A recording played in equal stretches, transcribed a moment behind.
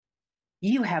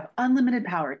You have unlimited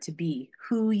power to be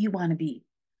who you want to be.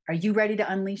 Are you ready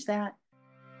to unleash that?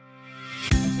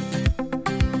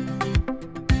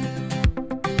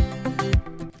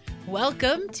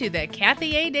 Welcome to the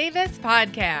Kathy A. Davis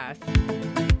Podcast.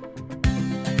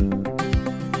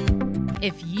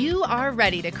 If you are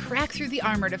ready to crack through the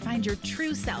armor to find your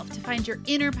true self, to find your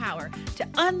inner power, to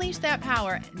unleash that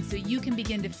power, and so you can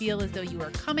begin to feel as though you are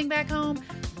coming back home,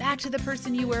 back to the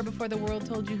person you were before the world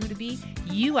told you who to be,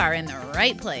 you are in the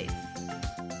right place.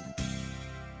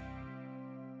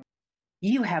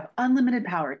 You have unlimited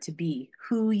power to be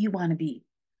who you want to be.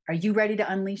 Are you ready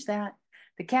to unleash that?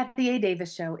 The Kathy A.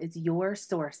 Davis Show is your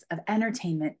source of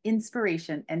entertainment,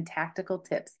 inspiration, and tactical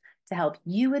tips to help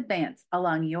you advance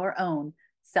along your own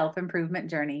self-improvement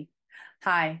journey.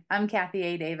 Hi, I'm Kathy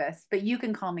A. Davis, but you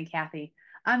can call me Kathy.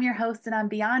 I'm your host, and I'm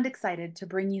beyond excited to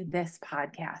bring you this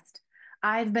podcast.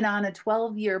 I've been on a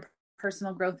 12-year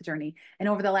personal growth journey, and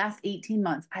over the last 18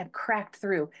 months, I've cracked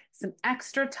through some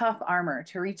extra tough armor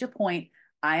to reach a point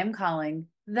I am calling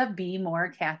the Be More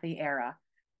Kathy era.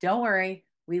 Don't worry,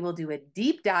 we will do a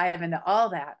deep dive into all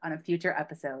that on a future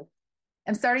episode.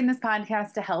 I'm starting this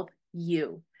podcast to help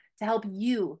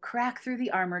you crack through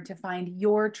the armor to find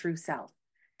your true self,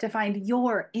 to find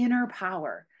your inner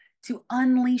power, to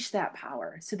unleash that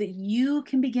power so that you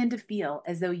can begin to feel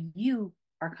as though you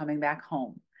are coming back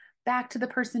home, back to the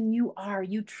person you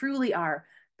truly are,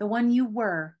 the one you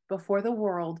were before the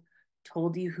world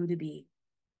told you who to be.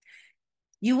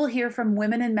 You will hear from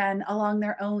women and men along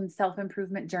their own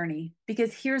self-improvement journey,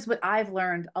 because here's what I've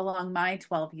learned along my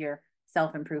 12-year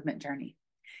self-improvement journey.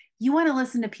 You want to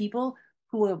listen to people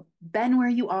who have been where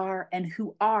you are and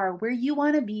who are where you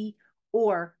want to be,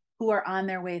 or who are on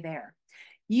their way there.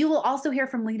 You will also hear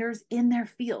from leaders in their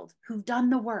field who've done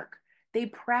the work. They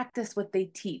practice what they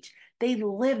teach. They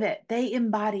live it. They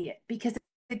embody it. Because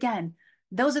again,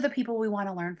 those are the people we want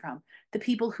to learn from. The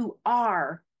people who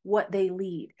are what they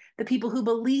lead. The people who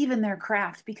believe in their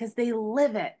craft because they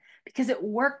live it, because it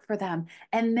worked for them,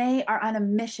 and they are on a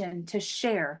mission to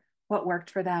share what worked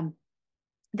for them.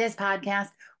 This podcast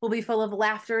will be full of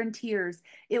laughter and tears.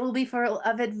 It will be full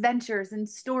of adventures and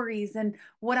stories and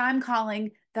what I'm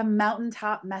calling the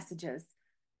mountaintop messages.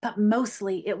 But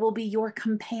mostly it will be your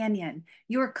companion,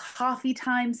 your coffee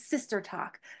time sister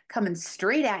talk, coming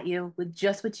straight at you with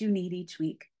just what you need each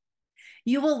week.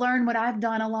 You will learn what I've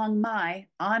done along my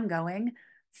ongoing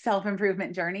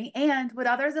self-improvement journey and what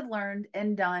others have learned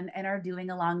and done and are doing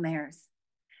along theirs.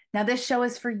 Now, this show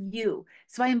is for you.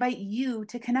 So I invite you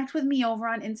to connect with me over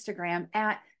on Instagram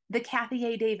at the Kathy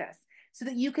A. Davis so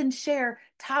that you can share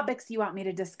topics you want me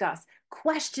to discuss,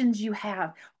 questions you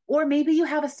have, or maybe you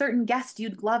have a certain guest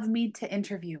you'd love me to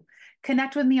interview.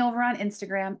 Connect with me over on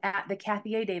Instagram at the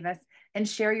Kathy A. Davis and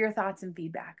share your thoughts and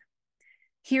feedback.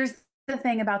 Here's the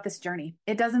thing about this journey.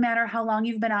 It doesn't matter how long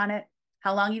you've been on it,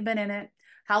 how long you've been in it,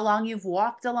 how long you've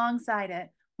walked alongside it.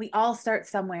 We all start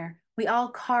somewhere. We all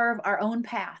carve our own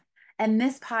path. And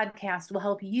this podcast will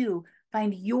help you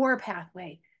find your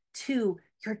pathway to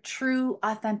your true,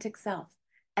 authentic self.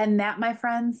 And that, my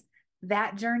friends,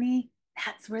 that journey,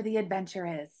 that's where the adventure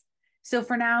is. So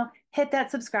for now, hit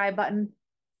that subscribe button.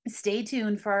 Stay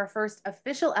tuned for our first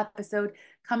official episode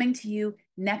coming to you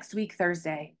next week,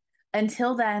 Thursday.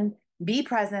 Until then, be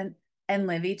present and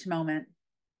live each moment.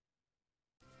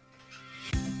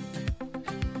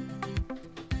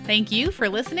 Thank you for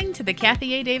listening to the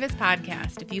Kathy A. Davis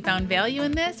Podcast. If you found value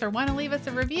in this or want to leave us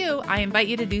a review, I invite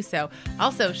you to do so.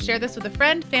 Also, share this with a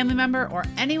friend, family member, or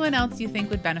anyone else you think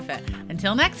would benefit.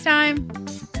 Until next time.